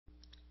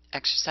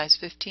Exercise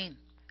 15.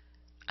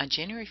 On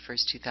January 1,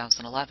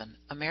 2011,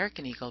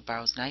 American Eagle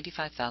borrows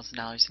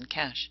 $95,000 in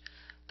cash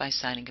by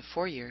signing a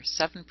 4-year,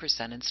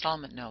 7%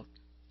 installment note.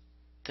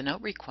 The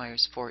note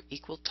requires 4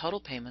 equal total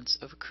payments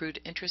of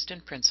accrued interest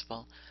and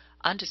principal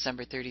on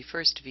December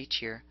 31st of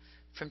each year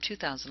from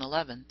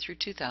 2011 through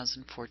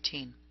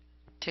 2014.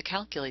 To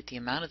calculate the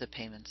amount of the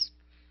payments,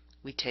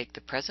 we take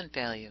the present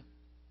value,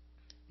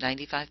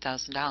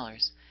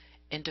 $95,000,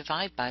 and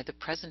divide by the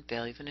present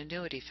value of an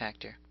annuity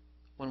factor.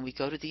 When we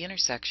go to the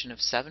intersection of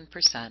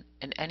 7%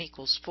 and n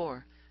equals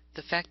 4,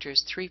 the factor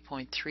is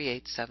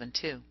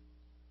 3.3872.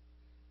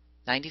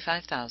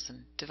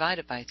 95,000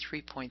 divided by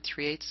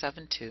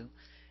 3.3872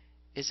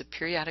 is a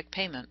periodic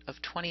payment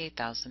of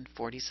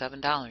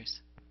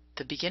 $28,047.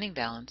 The beginning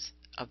balance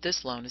of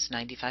this loan is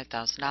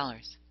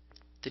 $95,000.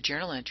 The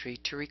journal entry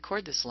to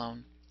record this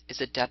loan is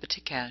a debit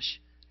to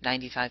cash,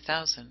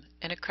 $95,000,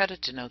 and a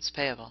credit to notes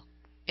payable.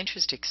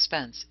 Interest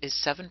expense is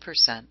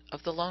 7%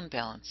 of the loan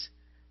balance.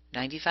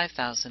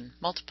 $95,000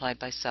 multiplied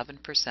by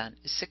 7%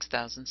 is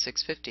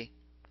 $6,650.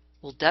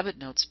 We'll debit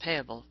notes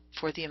payable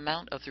for the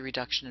amount of the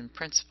reduction in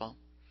principal,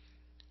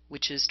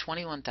 which is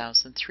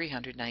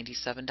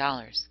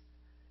 $21,397.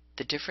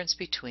 The difference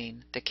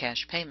between the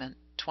cash payment,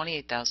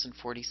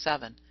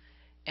 $28,047,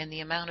 and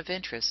the amount of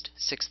interest,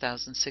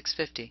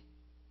 $6,650.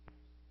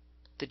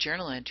 The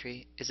journal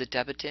entry is a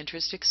debit to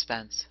interest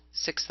expense,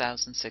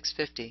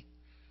 $6,650,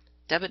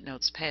 debit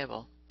notes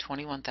payable,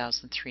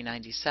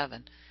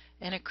 $21,397,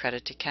 and a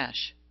credit to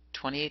cash,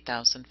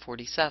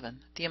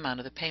 $28,047, the amount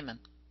of the payment.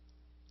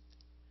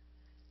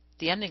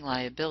 The ending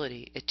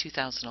liability at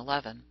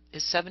 2011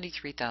 is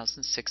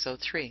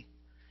 $73,603,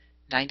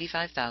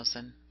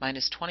 $95,000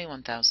 minus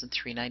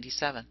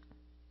 $21,397.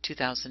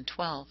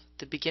 2012,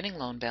 the beginning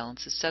loan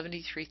balance is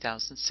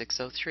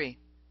 $73,603.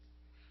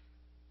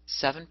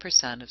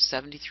 7% of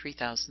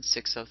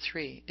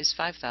 $73,603 is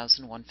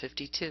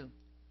 $5,152.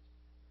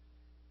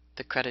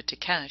 The credit to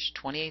cash,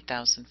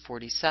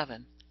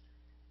 $28,047,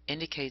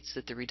 indicates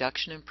that the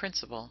reduction in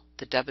principal,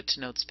 the debit to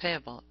notes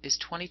payable, is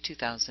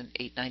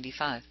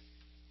 $22,895.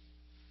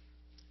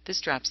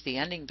 This drops the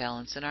ending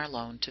balance in our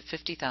loan to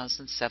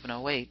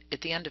 $50,708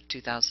 at the end of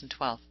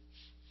 2012.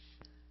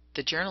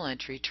 The journal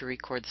entry to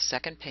record the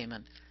second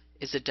payment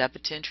is a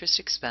debit to interest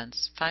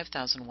expense,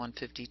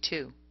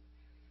 $5,152,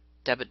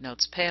 debit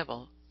notes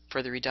payable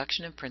for the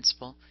reduction in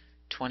principal,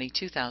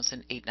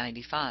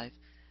 $22,895,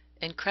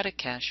 and credit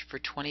cash for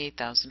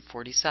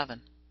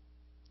 $28,047.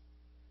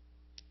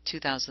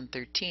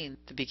 2013,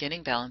 the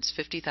beginning balance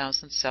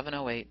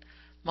 $50,708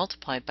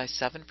 multiplied by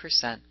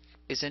 7%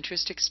 is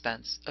interest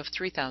expense of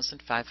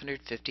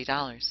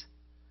 $3,550.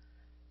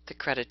 The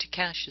credit to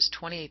cash is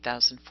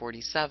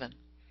 $28,047,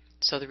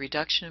 so the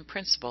reduction in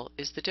principal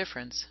is the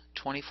difference,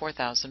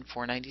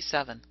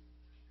 $24,497.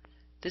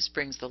 This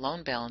brings the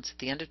loan balance at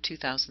the end of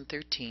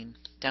 2013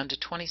 down to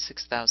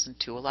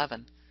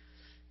 $26,211,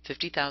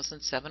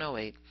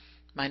 $50,708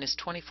 minus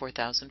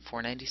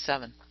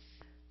 $24,497.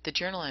 The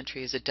journal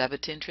entry is a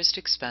debit to interest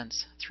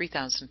expense,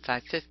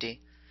 $3,550,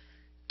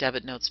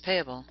 debit notes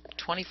payable,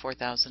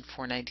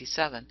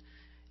 $24,497,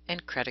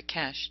 and credit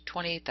cash,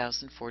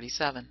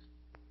 $28,047.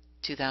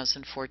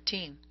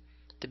 2014,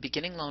 the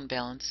beginning loan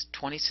balance,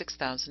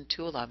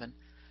 $26,211,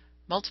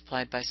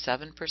 multiplied by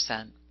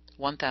 7%,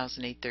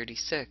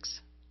 $1,836.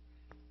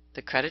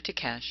 The credit to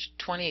cash,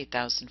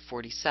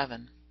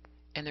 $28,047,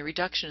 and the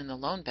reduction in the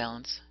loan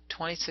balance,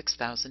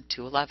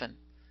 $26,211.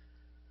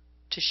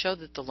 to show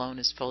that the loan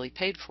is fully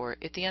paid for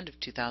at the end of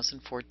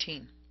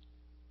 2014.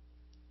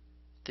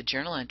 The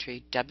journal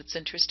entry debits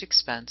interest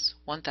expense,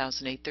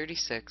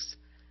 $1,836,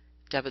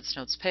 debits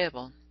notes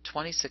payable,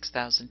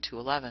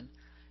 $26,211,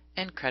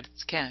 and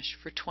credits cash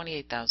for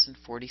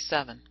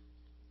 $28,047.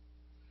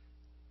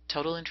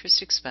 Total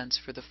interest expense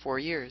for the 4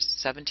 years,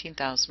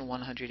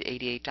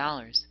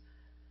 $17,188.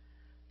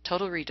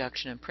 Total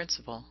reduction in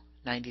principal,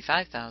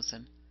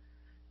 $95,000.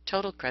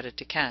 Total credit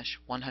to cash,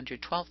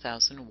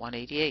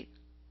 $112,188.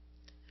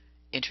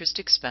 Interest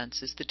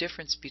expense is the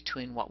difference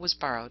between what was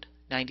borrowed,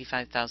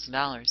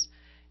 $95,000,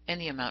 and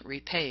the amount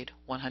repaid,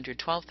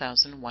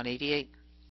 $112,188.